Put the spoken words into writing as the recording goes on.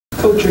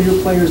Coach, are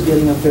your players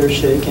getting a fair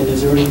shake, and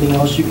is there anything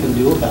else you can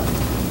do about it?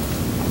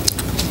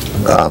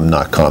 I'm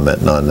not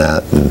commenting on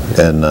that,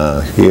 and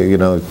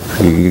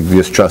you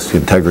just trust the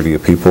integrity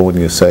of people when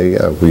you say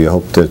we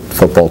hope the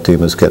football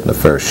team is getting a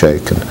fair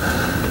shake. And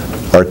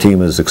our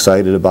team is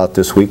excited about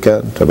this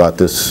weekend, about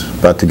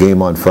the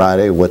game on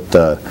Friday, with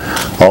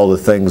all the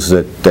things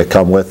that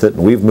come with it.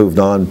 And we've moved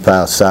on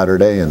past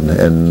Saturday,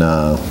 and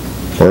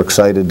we're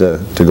excited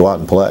to go out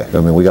and play. I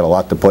mean, we got a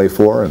lot to play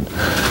for, and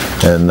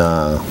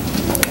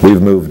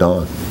we've moved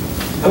on.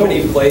 How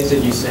many plays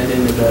did you send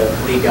into the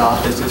league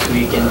office this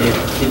week, and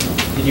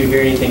did you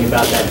hear anything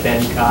about that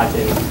Ben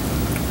Cotton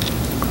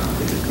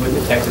with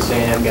the Texas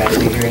A&M guy?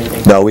 Did you hear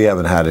anything? No, we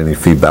haven't had any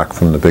feedback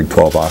from the Big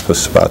 12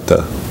 office about the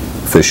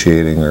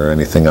officiating or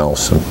anything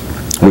else. And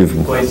we've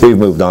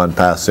moved on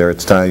past there.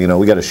 It's time,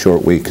 we got a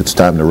short week. It's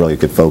time to really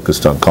get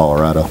focused on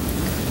Colorado.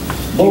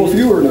 Well, if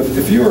you were an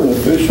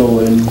official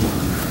and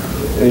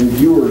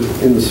you were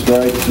in the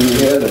stripes and you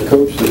had a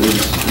coach that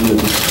was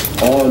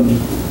on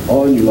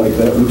you like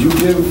that, would you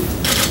give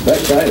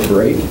that guy a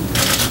break?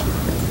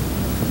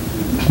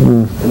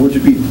 Or would you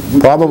be?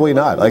 Probably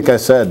not. Like I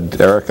said,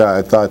 Erica,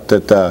 I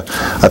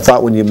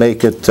thought when you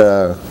make it,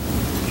 when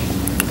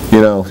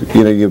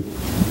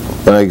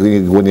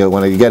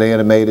you get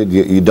animated,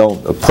 you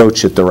don't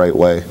approach it the right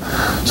way.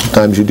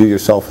 Sometimes you do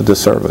yourself a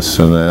disservice,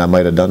 and I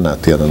might have done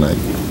that the other night.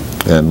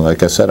 And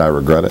like I said, I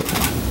regret it.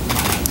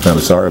 I'm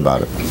sorry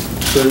about it.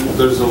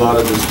 There's a lot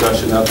of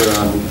discussion out there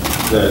on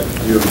that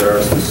you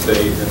embarrassed the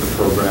state and the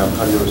program.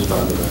 How do you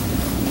respond to that?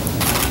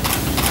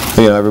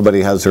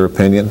 Everybody has their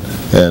opinion,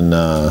 and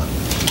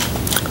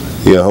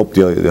you hope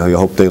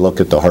they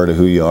look at the heart of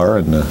who you are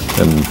and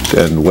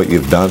what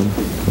you've done,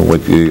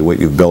 what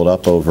you've built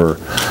up over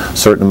a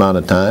certain amount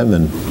of time,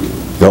 and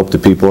you hope the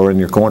people are in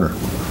your corner.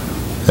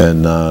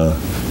 And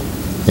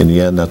in the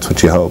end, that's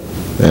what you hope.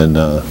 And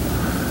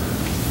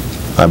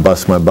I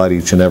bust my butt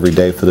each and every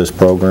day for this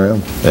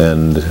program,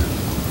 and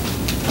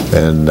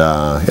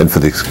for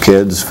the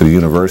kids, for the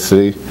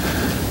university.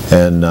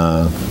 And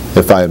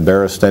if I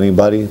embarrassed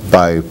anybody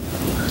by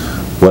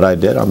what I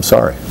did, I'm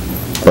sorry.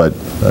 But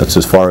that's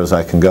as far as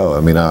I can go. I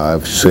mean,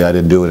 obviously I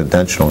didn't do it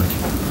intentionally.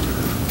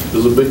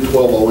 Does the Big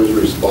 12 always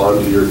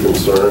respond to your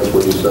concerns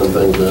when you send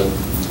things in?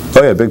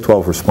 Oh yeah, Big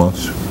 12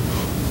 response.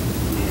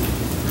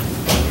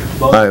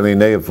 I mean,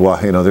 they have,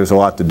 there's a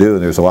lot to do,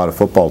 and there's a lot of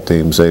football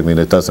teams. I mean,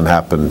 it doesn't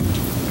happen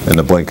in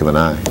the blink of an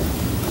eye.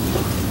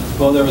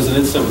 Well, there was an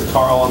incident with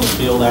Carl on the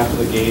field after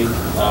the game.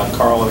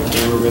 Carl and a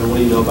cameraman. What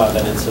do you know about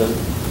that incident?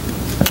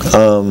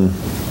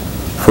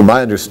 From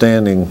my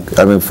understanding,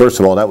 I mean, first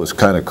of all, that was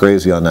kind of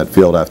crazy on that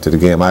field after the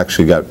game. I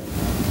actually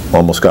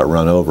almost got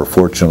run over.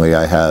 Fortunately,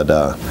 I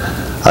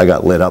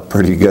got lit up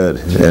pretty good,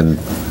 and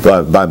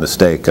by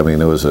mistake. I mean,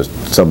 there was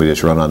somebody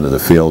just run onto the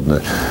field,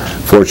 and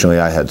fortunately,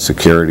 I had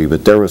security.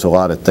 But there was a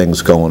lot of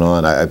things going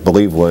on. I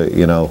believe there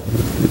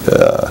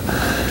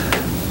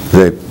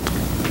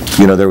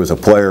was a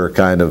player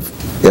kind of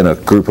in a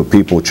group of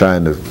people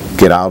trying to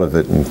get out of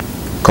it, and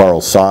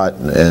Carl saw it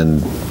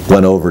and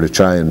went over to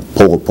try and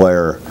pull a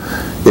player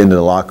into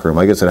the locker room.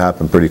 I guess it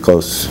happened pretty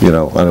close,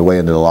 on the way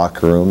into the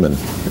locker room, and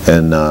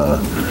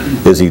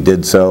as he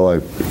did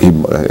so, he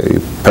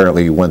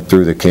apparently went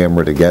through the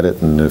camera to get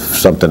it, and if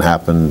something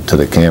happened to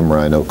the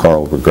camera, I know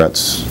Carl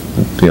regrets,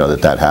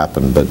 that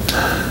happened, but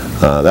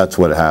that's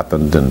what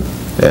happened, and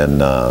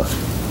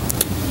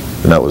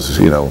that was,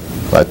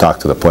 I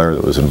talked to the player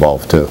that was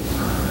involved too.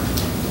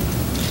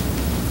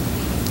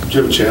 Did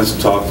you have a chance to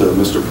talk to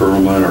Mr.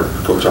 Perlman or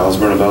Coach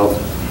Osborne about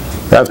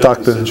the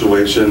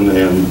situation?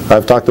 And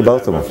I've talked to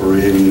both of them.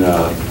 Refereeing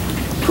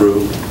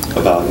crew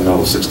about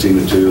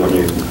 16-2. I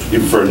mean,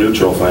 even for a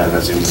neutral fan,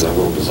 that seems a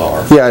little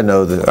bizarre. Yeah, I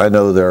know that. I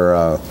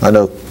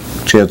know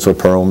Chancellor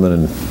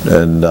Perlman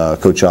and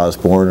Coach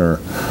Osborne are.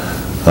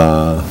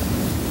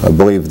 I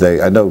believe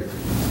I know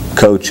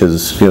Coach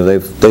has.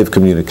 They've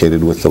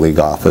communicated with the league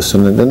office,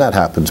 and that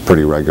happens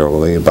pretty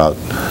regularly about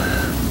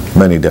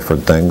many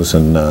different things,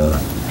 and.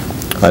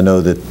 I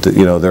know that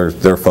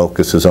their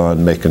focus is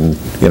on making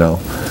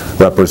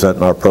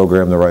representing our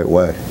program the right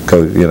way.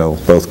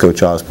 Both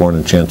Coach Osborne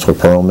and Chancellor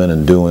Perlman,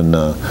 and doing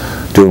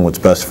what's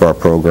best for our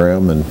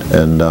program.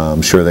 And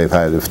I'm sure they've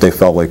had, if they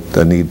felt like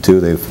a need to,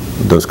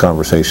 those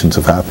conversations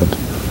have happened.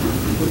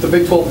 With the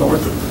Big 12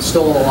 North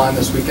still on the line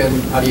this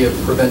weekend, how do you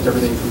prevent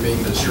everything from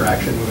being a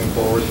distraction moving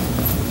forward?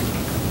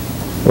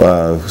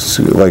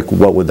 Like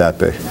what would that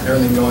be?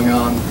 Everything going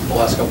on the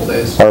last couple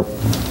days.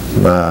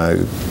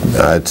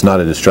 It's not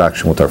a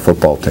distraction with our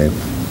football team,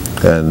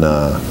 and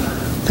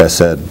like I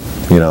said,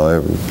 you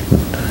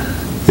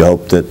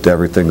hope that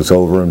everything's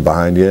over and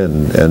behind you,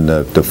 and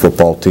the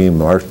football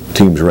team, our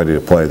team's ready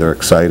to play. They're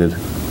excited.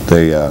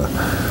 They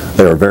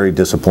were very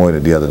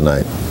disappointed the other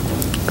night,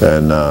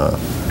 and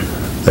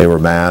they were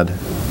mad,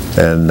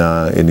 and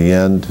in the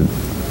end,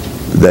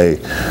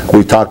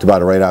 we talked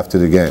about it right after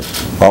the game.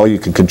 All you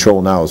can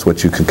control now is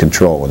what you can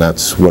control, and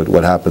that's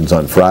what happens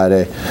on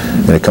Friday.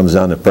 And it comes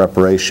down to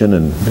preparation,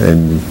 and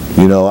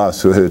you know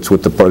us, it's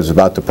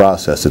about the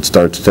process. It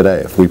starts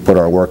today. If we put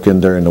our work in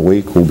during the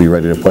week, we'll be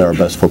ready to play our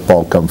best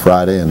football come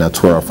Friday, and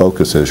that's where our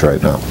focus is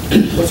right now.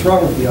 What's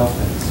wrong with the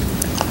offense?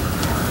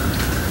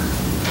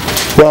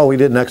 Well, we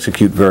didn't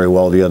execute very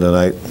well the other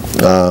night,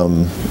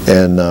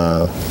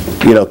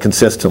 you know,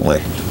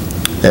 consistently.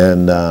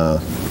 And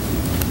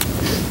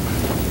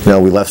you know,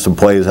 we left some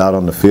plays out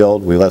on the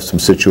field. We left some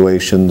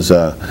situations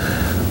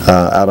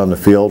out on the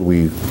field.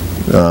 We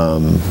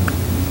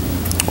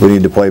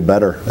need to play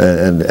better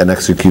and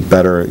execute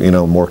better, you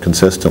know, more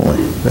consistently.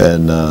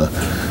 And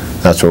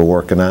that's what we're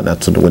working at, and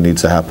that's what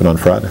needs to happen on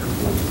Friday.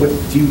 But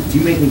do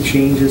you make any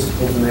changes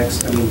over the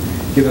next, I mean,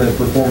 given the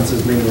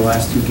performances maybe the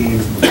last two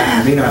games,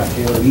 you may not have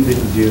Taylor, he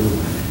didn't do,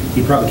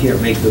 he probably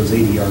can't make those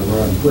 80-yard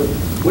runs.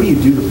 What do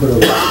you do to put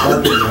a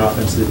spark in the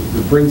offense that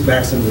brings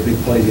back some of the big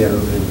plays you had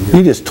over the year?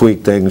 You just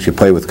tweak things, you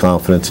play with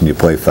confidence, and you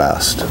play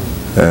fast.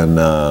 And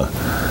I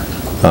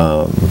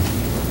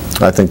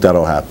think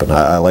that'll happen.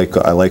 I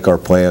like our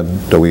plan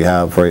that we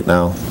have right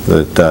now,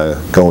 that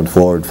going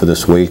forward for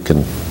this week,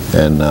 and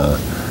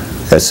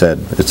like I said,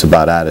 it's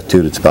about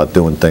attitude, it's about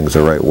doing things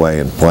the right way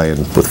and playing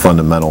with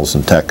fundamentals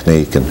and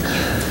technique,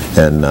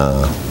 and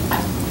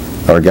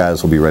our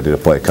guys will be ready to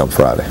play come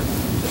Friday.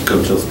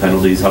 Coach, those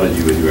penalties, how did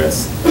you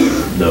address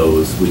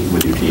those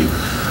with your team?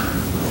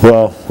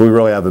 Well, we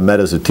really haven't met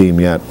as a team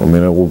yet. I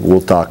mean, we'll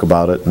talk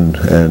about it, and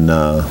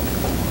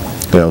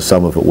you know,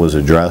 some of it was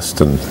addressed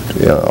and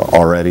you know,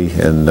 already,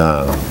 and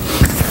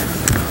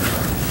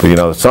you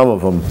know, some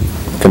of them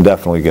can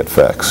definitely get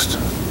fixed,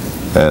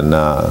 and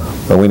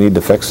we need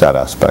to fix that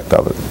aspect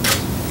of it.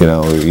 You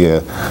know,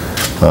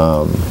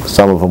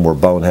 some of them were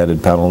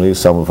boneheaded penalties,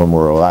 some of them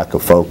were a lack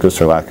of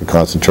focus or lack of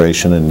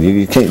concentration, and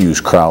you can't use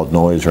crowd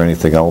noise or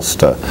anything else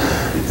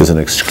as an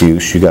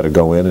excuse. You got to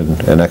go in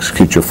and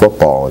execute your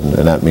football,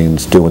 and that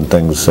means doing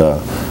things the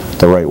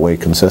right way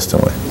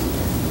consistently.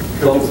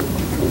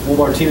 Will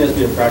Martinez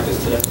be in practice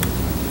today?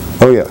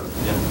 Oh yeah.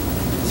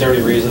 Is there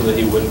any reason that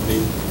he wouldn't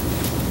be?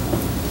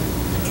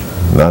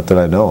 Not that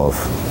I know of.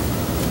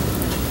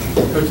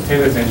 Coach,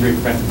 Taylor's injury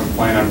prevents him from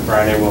playing on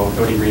Friday. Will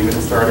Cody Green be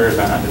the starter, or is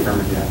that not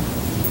determined yet?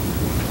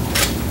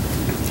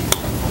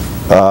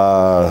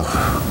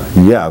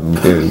 Yeah,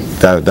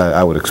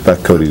 I would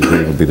expect Cody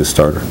Green will be the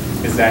starter.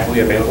 Is Zach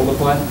Lee available to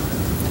play?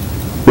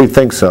 We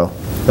think so.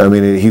 I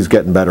mean, he's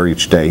getting better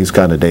each day. He's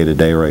kind of day to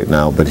day right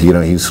now, but you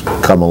know, he's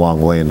come a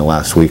long way in the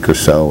last week or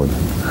so. And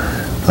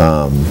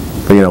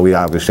but you know, we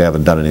obviously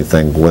haven't done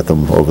anything with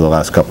him over the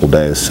last couple of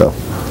days. So.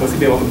 Was he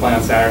be able to play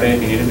on Saturday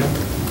if he needed to?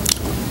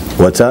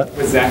 What's that?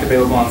 Was Zach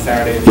available on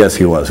Saturday? Yes,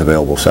 he was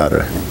available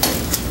Saturday.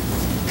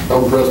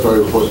 How impressed are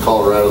you with what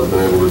Colorado's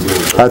been able to do?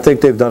 I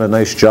think they've done a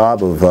nice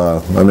job of.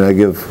 I mean, I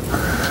give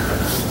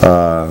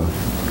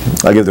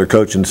their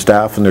coaching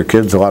staff and their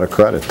kids a lot of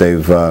credit.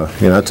 They've,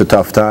 you know, it's a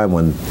tough time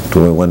when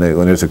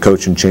there's a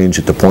coaching change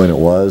at the point it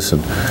was,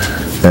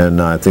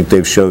 and I think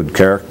they've showed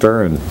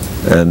character, and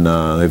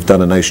they've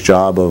done a nice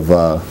job of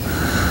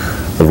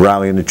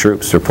rallying the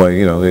troops. They're playing,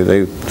 you know,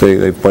 they've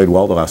played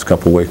well the last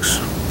couple of weeks.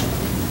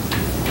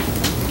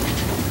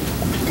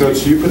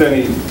 Coach, do you put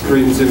any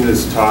credence in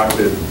this talk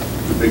that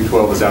the Big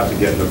 12 is out to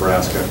get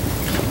Nebraska?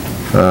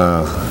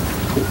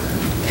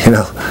 You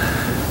know,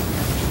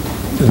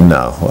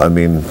 no. I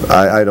mean,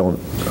 I don't.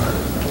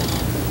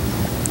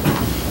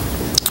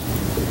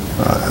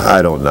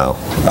 I don't know.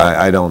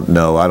 I don't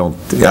know. I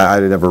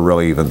never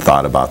really even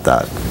thought about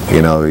that.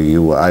 You know,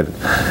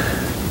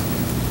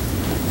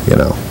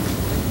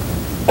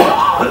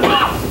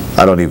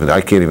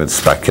 I can't even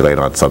speculate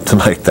on something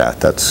like that.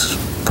 That's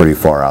pretty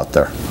far out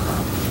there.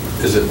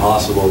 Is it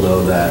possible,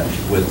 though, that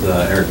with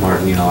Eric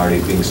Martin, you know,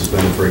 already being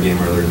suspended for a game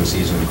earlier in the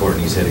season and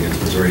Courtney's hit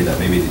against Missouri, that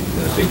maybe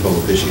the Big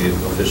 12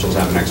 officials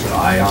have an extra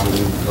eye on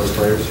those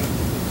players?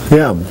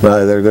 Yeah,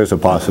 there's a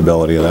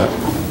possibility of that.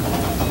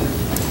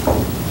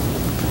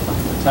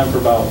 Time for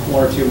about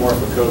one or two more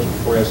for Coach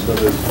before he has to go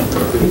to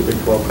the Big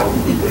 12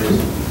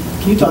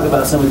 conference. Can you talk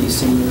about some of these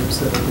seniors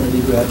that are going to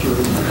be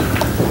graduating?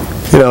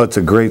 You know, it's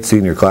a great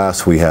senior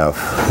class we have,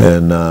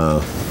 and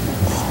a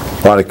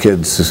lot of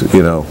kids,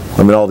 you know,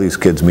 I mean, all these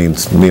kids mean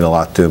a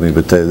lot to me,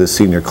 but this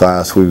senior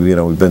class, we've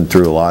been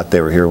through a lot.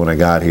 They were here when I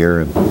got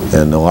here,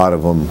 and a lot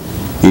of them,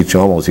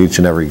 almost each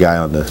and every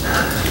guy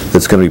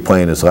that's going to be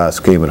playing his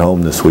last game at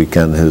home this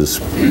weekend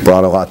has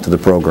brought a lot to the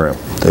program.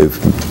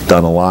 They've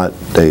done a lot.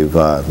 They've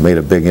made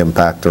a big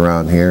impact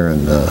around here,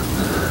 and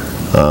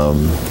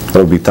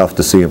it'll be tough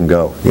to see them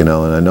go, you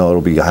know, and I know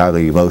it'll be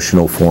highly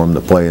emotional for them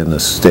to play in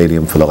this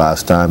stadium for the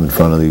last time in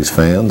front of these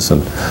fans,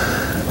 and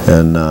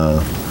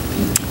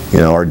you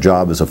know, our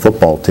job as a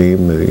football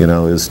team, you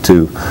know, is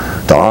to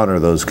honor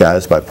those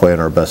guys by playing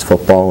our best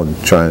football and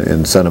try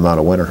and send them out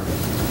a winner.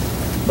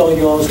 Well,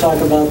 you always talk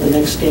about the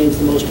next game's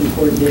the most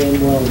important game.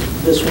 Well,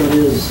 this one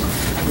is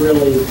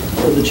really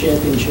for the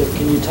championship.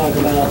 Can you talk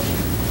about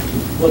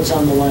What's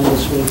on the line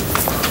this week?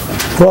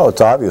 Well,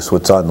 it's obvious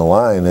what's on the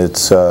line.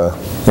 It's, you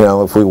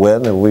know, if we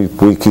win,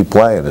 we keep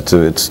playing.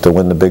 It's to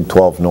win the Big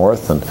 12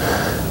 North,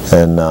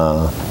 and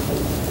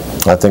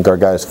I think our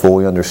guys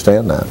fully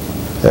understand that.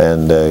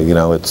 And, you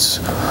know, it's,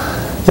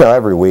 you know,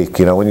 every week,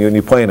 you know, when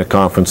you play in a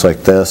conference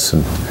like this,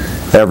 and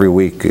every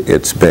week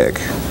it's big.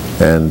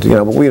 And, you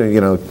know, but we,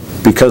 you know,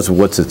 because of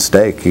what's at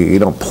stake, you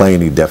don't play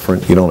any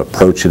different. You don't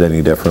approach it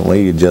any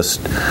differently. You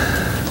just,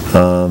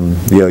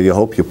 you know, you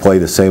hope you play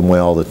the same way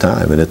all the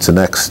time. And it's the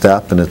next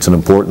step, and it's an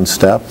important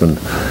step, and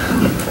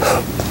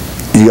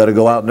you got to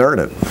go out and earn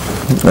it.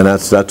 And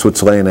that's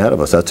what's laying ahead of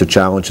us. That's a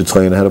challenge that's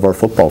laying ahead of our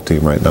football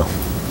team right now.